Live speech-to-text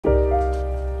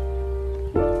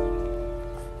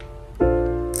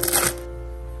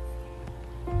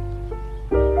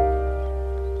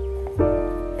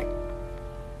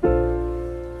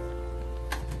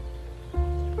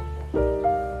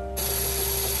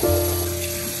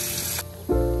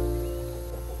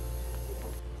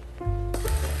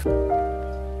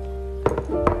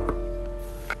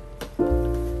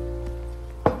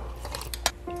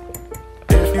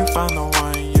find the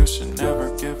one, you should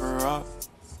never give her up.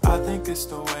 I think it's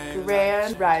the way.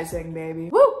 Grand rising, baby.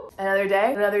 Woo! Another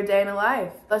day in a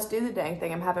life. Let's do the dang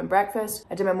thing. I'm having breakfast.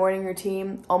 I did my morning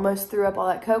routine. Almost threw up all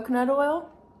that coconut oil.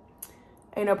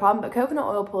 Ain't no problem, but coconut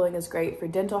oil pulling is great for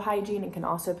dental hygiene and can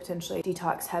also potentially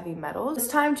detox heavy metals. This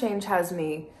time change has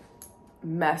me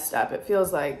messed up. It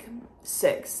feels like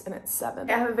 6 and it's 7.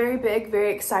 I have a very big,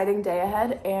 very exciting day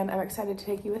ahead and I'm excited to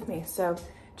take you with me. So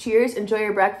cheers, enjoy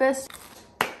your breakfast.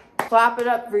 Clap it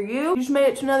up for you. You just made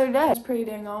it to another day. It's pretty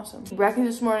dang awesome. Breakfast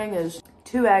this morning is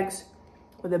 2 eggs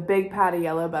with a big pat of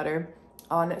yellow butter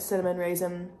on cinnamon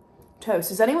raisin toast.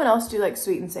 Does anyone else do like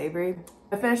sweet and savory?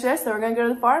 I finish this, then we're gonna go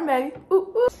to the farm, baby.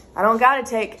 Ooh, ooh. I don't gotta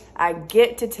take, I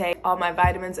get to take all my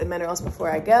vitamins and minerals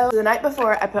before I go. So the night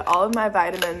before, I put all of my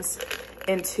vitamins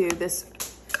into this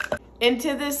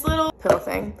little pill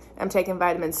thing. I'm taking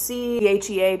vitamin C,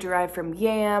 DHEA derived from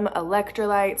yam,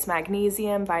 electrolytes,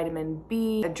 magnesium, vitamin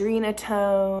B,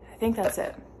 adrenatone. I think that's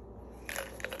it.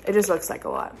 It just looks like a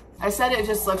lot. I said it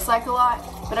just looks like a lot,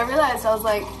 but I realized I was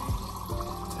like,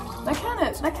 that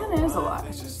kind of is a lot.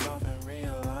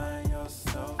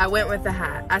 I went with the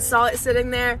hat. I saw it sitting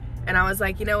there and I was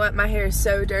like, you know what? My hair is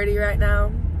so dirty right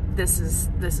now. This is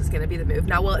gonna be the move.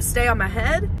 Now, will it stay on my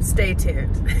head? Stay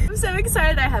tuned. I'm so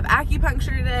excited. I have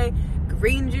acupuncture today.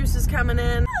 Green juice is coming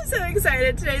in. I'm so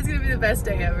excited. Today's gonna be the best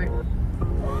day ever.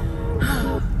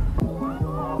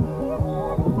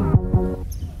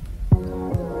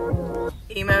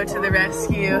 Emo to the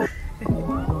rescue.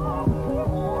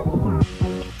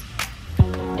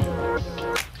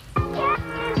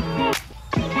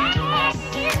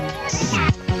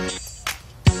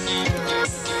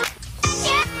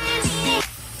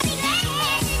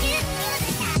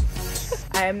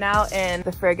 I am now in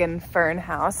the friggin' fern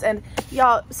house, and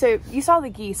y'all, so you saw the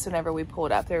geese whenever we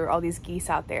pulled up. There were all these geese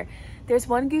out there. There's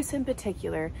one goose in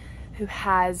particular who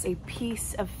has a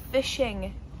piece of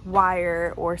fishing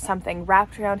wire or something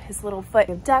wrapped around his little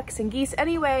foot. Ducks and geese.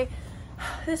 Anyway,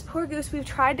 this poor goose, we've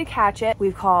tried to catch it.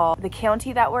 We've called the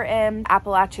county that we're in,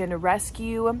 Appalachian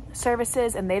Rescue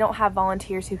Services, and they don't have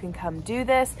volunteers who can come do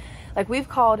this. Like we've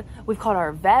called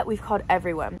our vet, we've called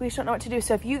everyone. We just don't know what to do.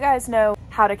 So if you guys know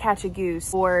how to catch a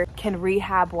goose or can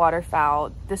rehab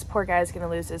waterfowl, this poor guy is gonna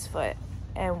lose his foot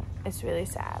and it's really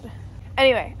sad.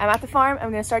 Anyway, I'm at the farm.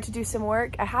 I'm gonna start to do some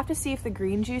work. I have to see if the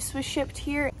green juice was shipped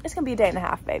here. It's gonna be a day and a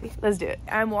half, baby. Let's do it.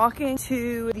 I'm walking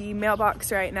to the mailbox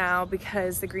right now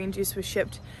because the green juice was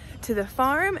shipped to the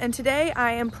farm. And today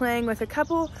I am playing with a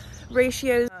couple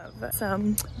ratios of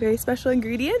some very special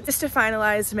ingredients just to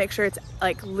finalize to make sure it's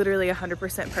like literally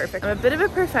 100% perfect. I'm a bit of a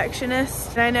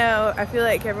perfectionist. And I know, I feel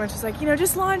like everyone's just like, you know,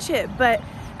 just launch it. But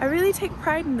I really take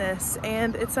pride in this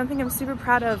and it's something I'm super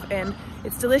proud of and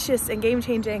it's delicious and game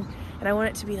changing. And I want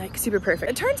it to be like super perfect.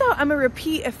 It turns out I'm a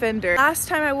repeat offender. Last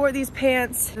time I wore these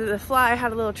pants, the fly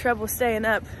had a little trouble staying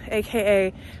up,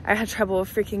 AKA I had trouble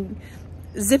freaking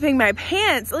zipping my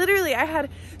pants. Literally, I had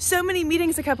so many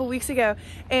meetings a couple weeks ago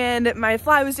and my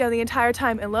fly was down the entire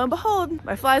time, and lo and behold,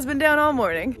 my fly's been down all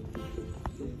morning.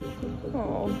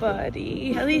 Oh,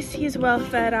 buddy. At least he's well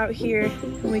fed out here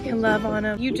and we can love on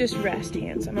him. You just rest,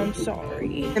 handsome. I'm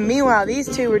sorry. And meanwhile,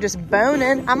 these two were just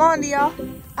boning. I'm on to y'all.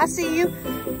 I see you.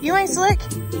 You ain't slick.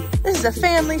 This is a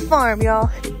family farm, y'all.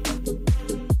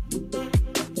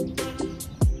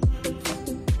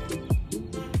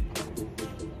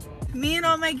 Me and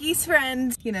all my geese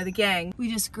friends, you know, the gang, we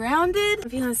just grounded. I'm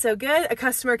feeling so good. A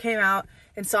customer came out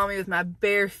and saw me with my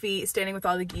bare feet standing with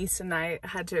all the geese, and I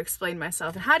had to explain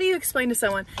myself. And how do you explain to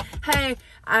someone, hey,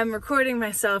 I'm recording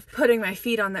myself putting my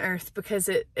feet on the earth because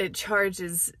it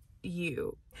charges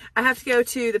you. I have to go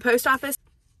to the post office.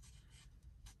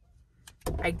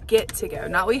 I get to go,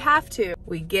 not we have to,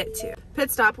 we get to.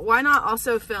 Pit stop, why not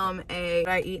also film what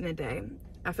I eat in a day?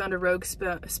 I found a rogue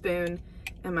spoon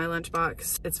in my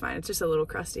lunchbox. It's fine, it's just a little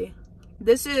crusty.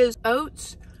 This is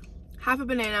oats, half a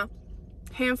banana,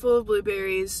 handful of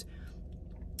blueberries,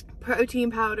 protein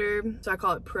powder, so I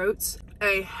call it protes,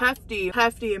 a hefty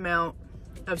amount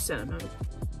of cinnamon.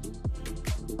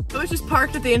 I was just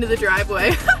parked at the end of the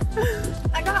driveway.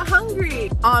 I got hungry.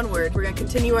 Onward, we're gonna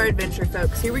continue our adventure,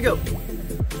 folks. Here we go.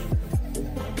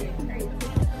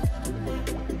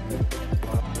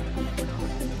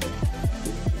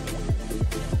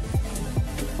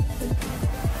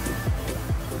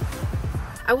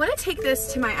 I want to take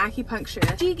this to my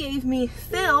acupuncturist. She gave me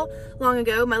Phil long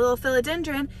ago, my little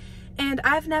philodendron, and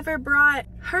I've never brought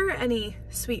her any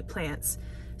sweet plants.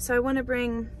 So I want to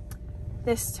bring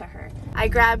this to her. I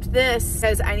grabbed this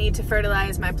because I need to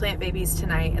fertilize my plant babies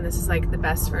tonight, and this is like the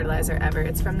best fertilizer ever.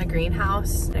 It's from the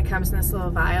greenhouse, and it comes in this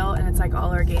little vial, and it's like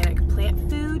all organic plant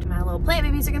food. My little plant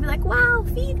babies are gonna be like, wow,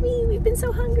 feed me, we've been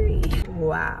so hungry.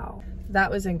 Wow, that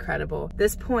was incredible.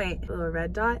 This point, the little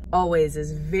red dot, always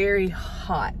is very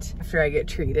hot after I get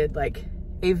treated, like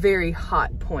a very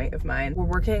hot point of mine. We're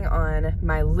working on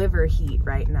my liver heat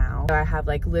right now. So I have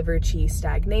like liver qi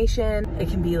stagnation. It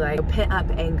can be like pent up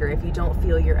anger if you don't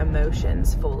feel your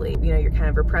emotions fully. You know, you're kind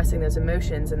of repressing those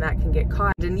emotions and that can get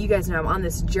caught. And you guys know I'm on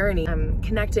this journey. I'm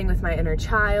connecting with my inner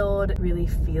child, really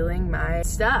feeling my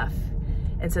stuff.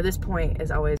 And so this point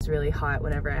is always really hot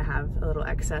whenever I have a little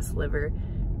excess liver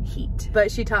heat.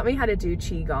 But she taught me how to do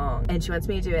qigong, and she wants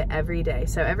me to do it every day.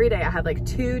 So every day I have like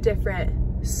 2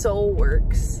 different soul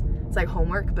works. It's like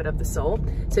homework, but of the soul.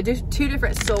 So do 2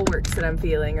 different soul works that I'm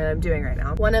feeling or I'm doing right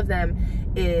now. One of them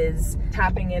is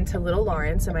tapping into little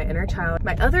Lauren, so my inner child.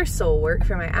 My other soul work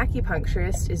for my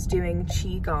acupuncturist is doing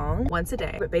qigong once a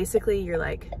day. But basically you're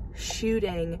like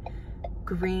shooting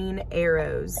green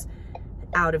arrows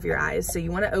out of your eyes. So you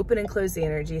want to open and close the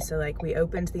energy. So like we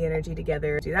opened the energy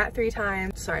together. Do that 3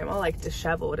 times. Sorry, I'm all like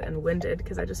disheveled and winded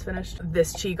because I just finished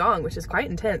this qigong, which is quite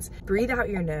intense. Breathe out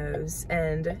your nose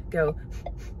and go,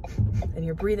 and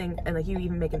you're breathing, and like you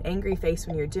even make an angry face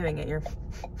when you're doing it.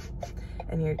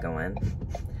 And you're going.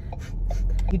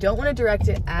 You don't want to direct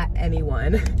it at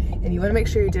anyone, and you want to make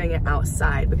sure you're doing it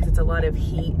outside because it's a lot of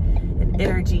heat and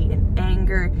energy and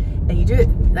anger, and you do it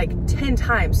like 10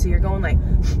 times. So you're going like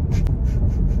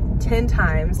 10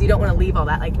 times. You don't want to leave all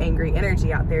that like angry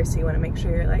energy out there, so you want to make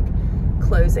sure you're like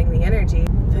closing the energy.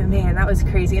 But man, that was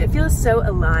crazy. And it feels so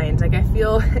aligned. Like I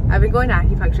feel, I've been going to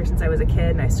acupuncture since I was a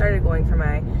kid, and I started going for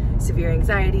my severe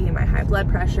anxiety and my high blood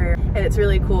pressure. And it's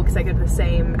really cool because I go to the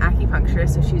same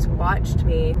acupuncturist, so she's watched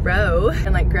me grow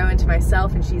and like grow into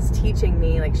myself, and she's teaching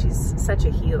me, like she's such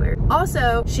a healer.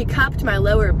 Also, she cupped my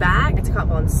lower back. It's called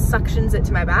and suctions it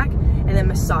to my back and then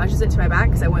massages it to my back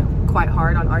because I went quite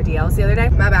hard on RDLs the other day.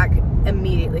 My back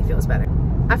immediately feels better.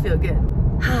 I feel good.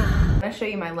 I'm gonna show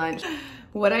you my lunch.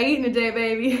 What I eat in a day,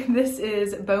 baby. This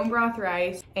is bone broth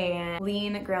rice and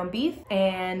lean ground beef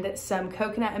and some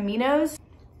coconut aminos.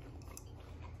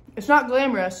 It's not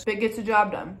glamorous, but it gets the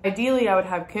job done. Ideally, I would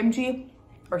have kimchi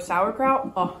or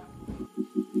sauerkraut. Oh.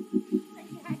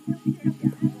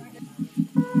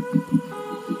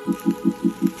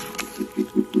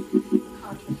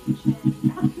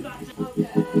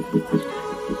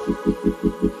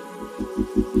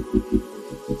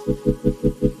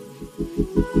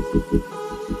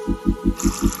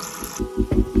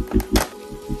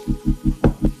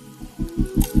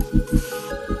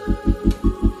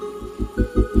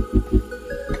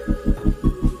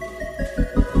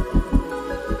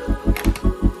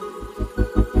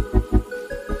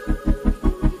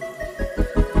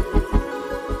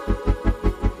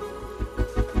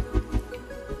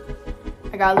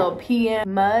 Got a little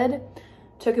PM mud,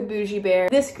 took a bougie bear.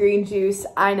 This green juice,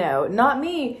 I know, not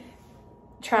me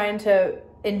trying to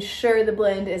ensure the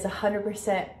blend is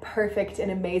 100% perfect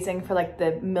and amazing for like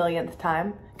the millionth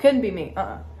time. Couldn't be me,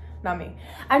 not me.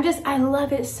 I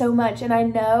love it so much, and I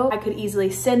know I could easily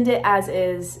send it as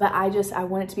is, but I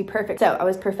want it to be perfect. So I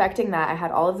was perfecting that. I had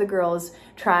all of the girls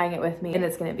trying it with me, and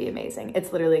it's gonna be amazing.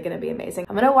 It's literally gonna be amazing.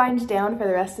 I'm gonna wind down for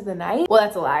the rest of the night. Well,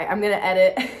 that's a lie. I'm gonna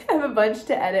edit. I have a bunch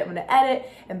to edit. I'm gonna edit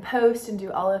and post and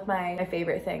do all of my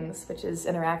favorite things, which is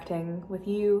interacting with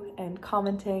you and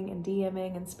commenting and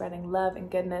DMing and spreading love and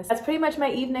goodness. That's pretty much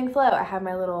my evening flow. I have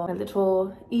my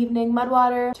little evening mud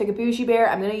water, took a bougie bear.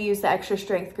 I'm gonna use the extra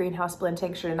strength greenhouse blend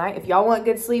tincture tonight. If y'all want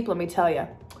good sleep, let me tell you,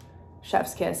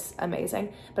 chef's kiss,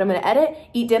 amazing. But I'm gonna edit,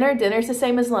 eat dinner. Dinner's the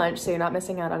same as lunch, so you're not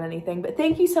missing out on anything. But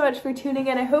thank you so much for tuning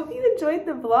in. I hope you enjoyed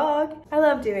the vlog. I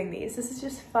love doing these. This is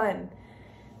just fun.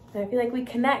 And I feel like we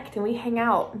connect and we hang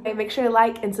out. Okay, make sure to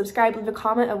like and subscribe, leave a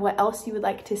comment of what else you would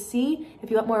like to see.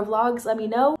 If you want more vlogs, let me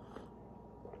know.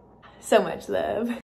 So much love.